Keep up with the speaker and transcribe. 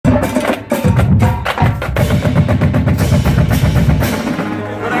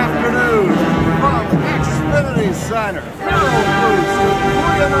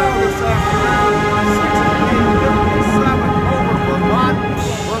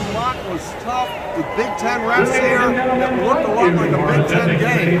was tough. The Big Ten refs here, it looked a lot like a Big Ten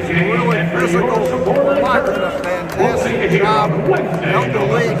game. Really physical. Vermont did a fantastic job. Held the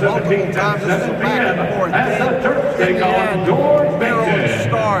lead multiple times. This is a back and forth game. In the end, Maryland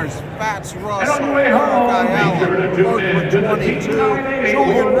stars, Patsos, Ayala, both with 22.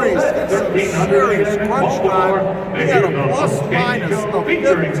 Julian Reese gets some serious crunch time. He had a plus-minus of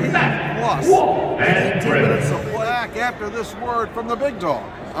 15 plus. 18 minutes of black after this word from the Big Dog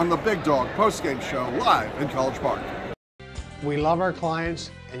on the Big Dog postgame show live in College Park. We love our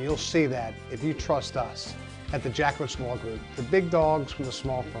clients, and you'll see that if you trust us at the Jackler Small Group, the big dogs from the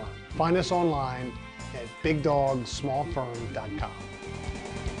small firm. Find us online at bigdogsmallfirm.com.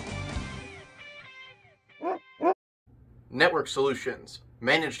 Network solutions,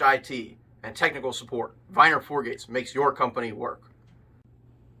 managed IT, and technical support. Viener Forgates makes your company work.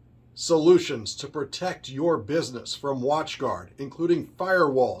 Solutions to protect your business from WatchGuard, including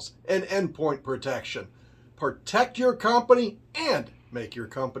firewalls and endpoint protection. Protect your company and make your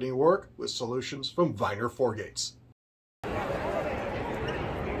company work with solutions from Viener Forgates.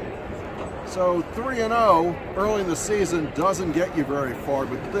 So 3-0 early in the season doesn't get you very far,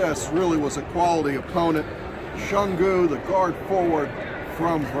 but this really was a quality opponent. Shungu, the guard forward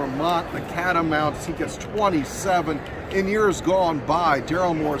from Vermont, the Catamounts, he gets 27. In years gone by,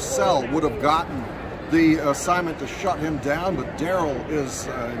 Daryl Morcell would have gotten the assignment to shut him down, but Daryl is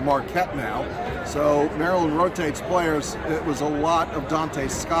in Marquette now. So Maryland rotates players. It was a lot of Dante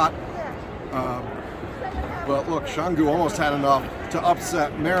Scott. But look, Shungu almost had enough to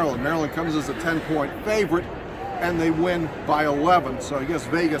upset Maryland. Maryland comes as a 10-point favorite, and they win by 11. So I guess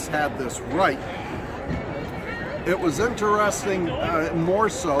Vegas had this right. It was interesting, more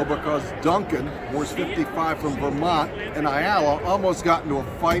so because Duncan, who's 55 from Vermont, and Ayala almost got into a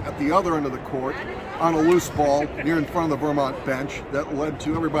fight at the other end of the court on a loose ball near in front of the Vermont bench that led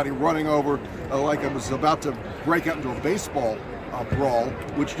to everybody running over like it was about to break out into a baseball brawl,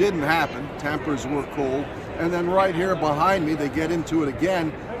 which didn't happen. Tempers were cool. And then right here behind me, they get into it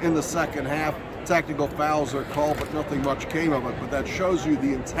again in the second half. Technical fouls are called, but nothing much came of it. But that shows you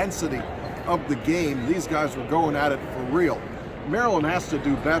the intensity of the game. These guys were going at it for real. Maryland has to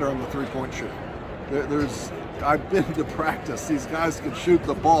do better on the three-point shooting. I've been to practice. These guys can shoot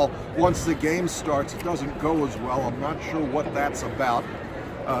the ball. Once the game starts, it doesn't go as well. I'm not sure what that's about.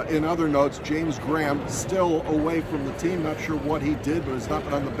 In other notes, James Graham still away from the team. Not sure what he did, but he's not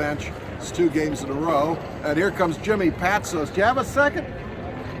been on the bench. It's 2 games in a row. And here comes Jimmy Patsos. Do you have a second?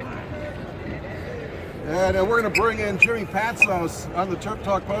 And we're going to bring in Jimmy Patsos on the Terp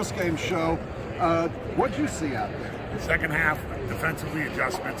Talk postgame show. What'd you see out there? Second half, defensively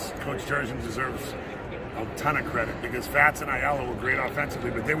adjustments. Coach Jergen deserves a ton of credit because Fats and Ayala were great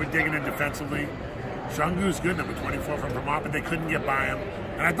offensively, but they were digging in defensively. Shungu's good, number 24 from Vermont, but they couldn't get by him.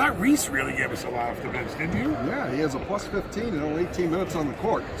 And I thought Reese really gave us a lot off the bench, didn't you? Yeah, he has a plus 15 and only 18 minutes on the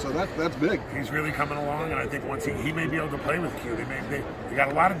court, so that's big. He's really coming along, and I think once he may be able to play with Q. They got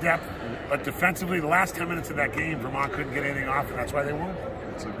a lot of depth, but defensively, the last 10 minutes of that game, Vermont couldn't get anything off, and that's why they won.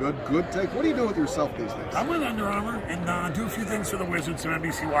 It's a good take. What are you doing with yourself these days? I'm with Under Armour and do a few things for the Wizards, some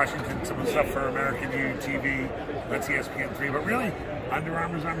NBC Washington, some stuff for American U TV, that's ESPN3, but really, Under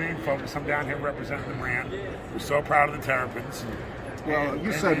Armour's our main focus. I'm down here representing the brand. We're so proud of the Terrapins. Well,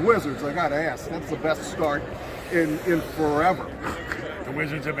 you said Wizards. I got to ask. That's the best start in forever. The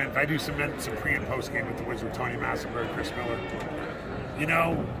Wizards have been. I do some pre and post game with the Wizards. Tony Massenberg, Chris Miller. You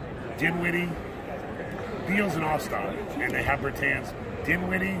know, Dinwiddie, Beal's an all-star, and they have Bertans.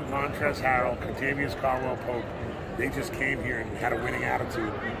 Dinwiddie, Montrezl Harrell, Contavious Caldwell Pope. They just came here and had a winning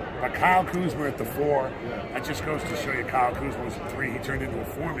attitude. But Kyle Kuzma at the 4, that just goes to show you Kyle Kuzma was a 3. He turned into a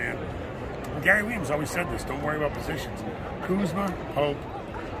 4-man. And Gary Williams always said this, don't worry about positions. Kuzma, Pope,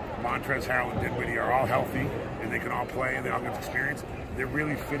 Montrezl Harrell, and Dinwiddie are all healthy, and they can all play, and they all get experience. They're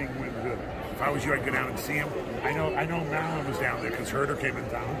really fitting in good. If I was you, I'd go down and see them. I know Maryland was down there because Herder came in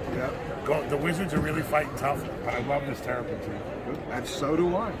town. Yeah. The Wizards are really fighting tough, but I love this Terrapin team. And so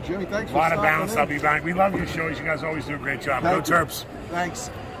do I. Jimmy, thanks for a lot of bounce. I'll be back. We love your shows. You guys always do a great job. Go Terps. Thanks.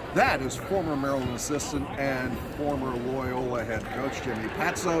 That is former Maryland assistant and former Loyola head coach Jimmy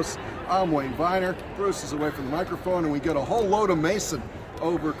Patsos. I'm Wayne Viener. Bruce is away from the microphone, and we get a whole load of Mason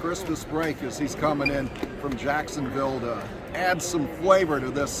over Christmas break as he's coming in from Jacksonville to add some flavor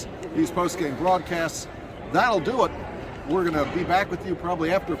to these post-game broadcasts. That'll do it. We're going to be back with you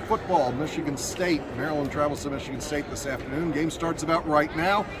probably after football. Michigan State. Maryland travels to Michigan State this afternoon. Game starts about right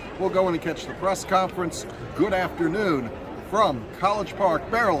now. We'll go in and catch the press conference. Good afternoon from College Park,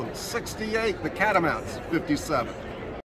 Maryland, 68. The Catamounts, 57.